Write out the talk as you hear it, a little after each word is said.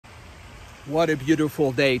What a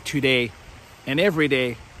beautiful day today and every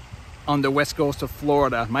day on the west coast of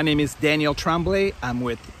Florida. My name is Daniel Tremblay. I'm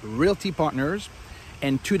with Realty Partners,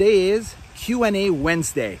 and today is Q&A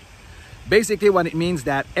Wednesday. Basically what it means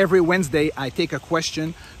that every Wednesday I take a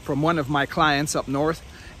question from one of my clients up north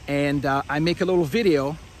and I make a little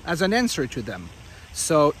video as an answer to them.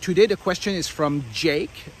 So today the question is from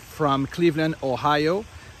Jake from Cleveland, Ohio.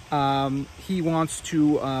 He wants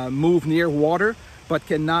to move near water but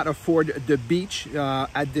cannot afford the beach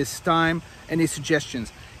at this time. Any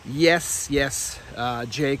suggestions? Yes,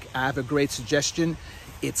 Jake, I have a great suggestion.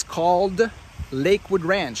 It's called Lakewood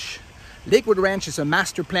Ranch. Lakewood Ranch is a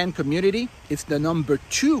master plan community. It's the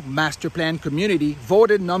 #2 master plan community,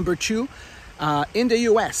 voted #2 in the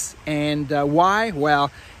US. And why? Well,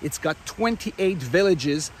 it's got 28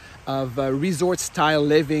 villages of resort style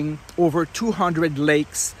living, over 200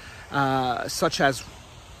 lakes, such as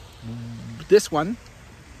this one.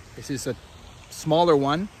 This is a smaller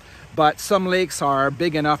one, but some lakes are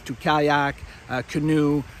big enough to kayak,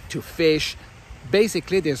 canoe, to fish.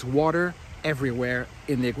 Basically, there's water everywhere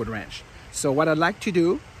in Lakewood Ranch. So what I'd like to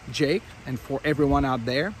do, Jake, and for everyone out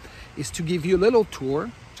there, is to give you a little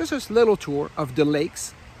tour, just a little tour of the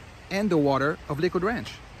lakes and the water of Lakewood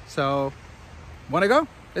Ranch. So, wanna go?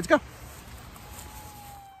 Let's go.